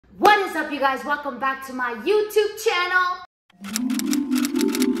What is up, you guys? Welcome back to my YouTube channel.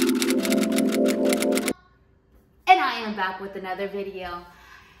 And I am back with another video.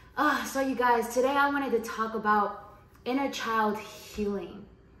 So you guys, today I wanted to talk about inner child healing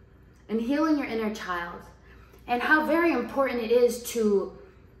and healing your inner child and how very important it is to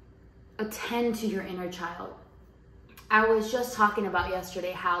attend to your inner child. I was just talking about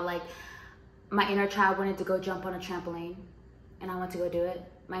yesterday how my inner child wanted to go jump on a trampoline and I went to go do it.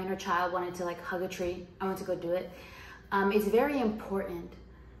 My inner child wanted to hug a tree. I went to go do it. It's very important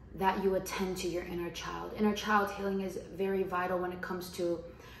that you attend to your inner child. Inner child healing is very vital when it comes to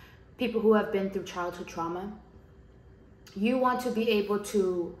people who have been through childhood trauma. You want to be able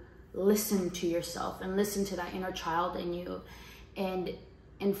to listen to yourself and listen to that inner child in you and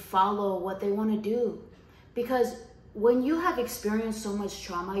follow what they want to do. Because when you have experienced so much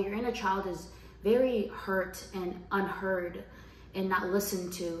trauma, your inner child is very hurt and unheard and not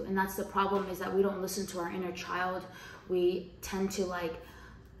listened to. And that's the problem, is that we don't listen to our inner child. We tend to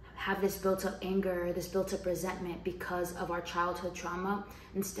have this built up anger, this built up resentment because of our childhood trauma.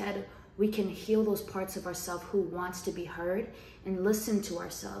 Instead, we can heal those parts of ourselves who wants to be heard and listen to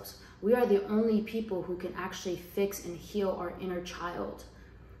ourselves. We are the only people who can actually fix and heal our inner child.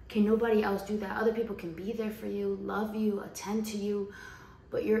 Can nobody else do that? Other people can be there for you, love you, attend to you,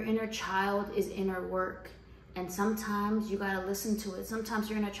 but your inner child is inner work. And sometimes you gotta listen to it. Sometimes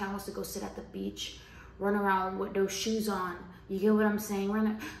your inner child wants to go sit at the beach, run around with those shoes on. You get what I'm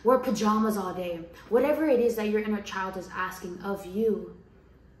saying? Wear pajamas all day. Whatever it is that your inner child is asking of you,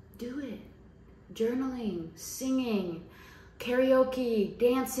 do it. Journaling, singing, karaoke,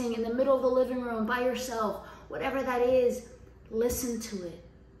 dancing in the middle of the living room by yourself, whatever that is, listen to it.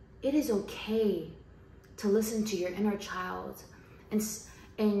 It is okay to listen to your inner child.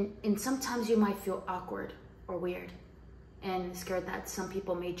 And sometimes you might feel awkward or weird and scared that some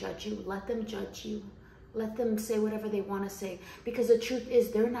people may judge you. Let them judge you. Let them say whatever they want to say, because the truth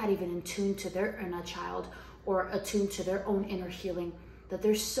is they're not even in tune to their inner child or attuned to their own inner healing, that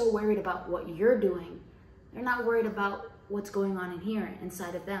they're so worried about what you're doing. They're not worried about what's going on in here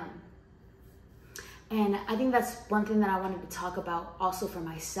inside of them. And I think that's one thing that I wanted to talk about also for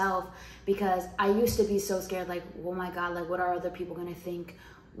myself, because I used to be so scared, oh my God, what are other people going to think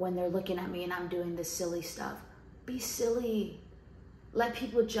when they're looking at me and I'm doing this silly stuff? Be silly. Let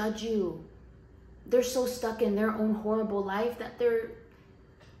people judge you. They're so stuck in their own horrible life that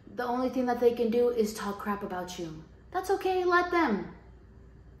the only thing that they can do is talk crap about you. That's okay, let them.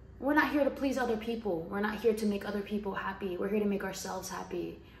 We're not here to please other people. We're not here to make other people happy. We're here to make ourselves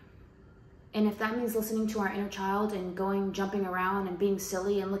happy. And if that means listening to our inner child and jumping around and being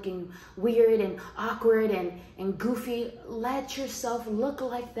silly and looking weird and awkward and goofy, let yourself look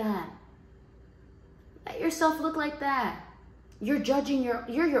like that. Let yourself look like that. You're judging you're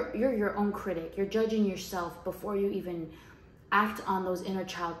your own critic. You're judging yourself before you even act on those inner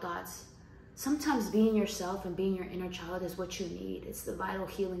child thoughts. Sometimes being yourself and being your inner child is what you need. It's the vital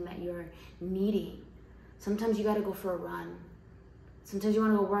healing that you're needing. Sometimes you got to go for a run. Sometimes you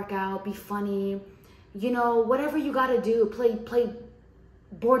want to go work out, be funny, whatever you got to do. Play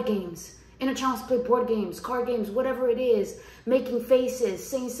board games. Inner childs play board games, card games, whatever it is. Making faces,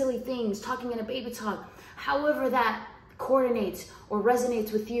 saying silly things, talking in a baby talk. However that coordinates or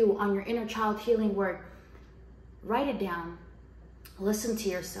resonates with you on your inner child healing work, write it down. Listen to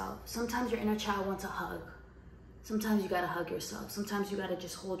yourself. Sometimes your inner child wants a hug. Sometimes you got to hug yourself. Sometimes you got to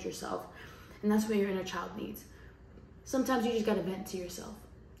just hold yourself. And that's what your inner child needs. Sometimes you just got to vent to yourself.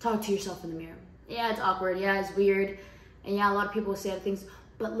 Talk to yourself in the mirror. Yeah, it's awkward. Yeah, it's weird. And yeah, a lot of people say other things.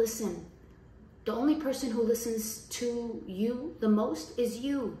 But listen, the only person who listens to you the most is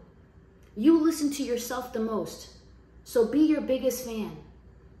you. You listen to yourself the most. So be your biggest fan.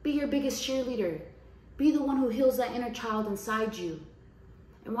 Be your biggest cheerleader. Be the one who heals that inner child inside you.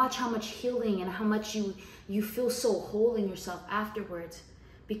 And watch how much healing and how much you feel so whole in yourself afterwards.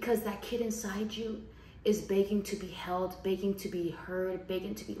 Because that kid inside you is begging to be held, begging to be heard,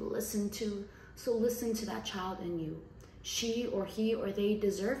 begging to be listened to. So listen to that child in you. She or he or they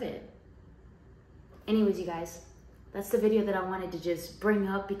deserve it. Anyways, you guys, that's the video that I wanted to just bring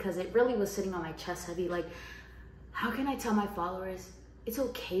up, because it really was sitting on my chest heavy. How can I tell my followers it's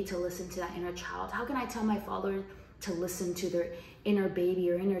okay to listen to that inner child? How can I tell my followers to listen to their inner baby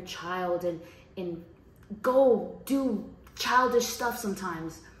or inner child and go do childish stuff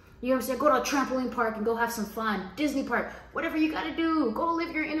sometimes? You know what I'm saying? Go to a trampoline park and go have some fun. Disney park, whatever you gotta do. Go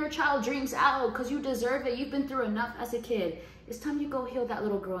live your inner child dreams out, because you deserve it. You've been through enough as a kid. It's time you go heal that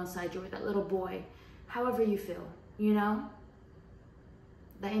little girl inside you or that little boy. However you feel,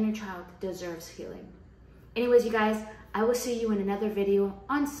 That inner child deserves healing. Anyways, you guys, I will see you in another video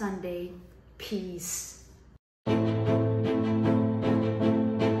on Sunday. Peace.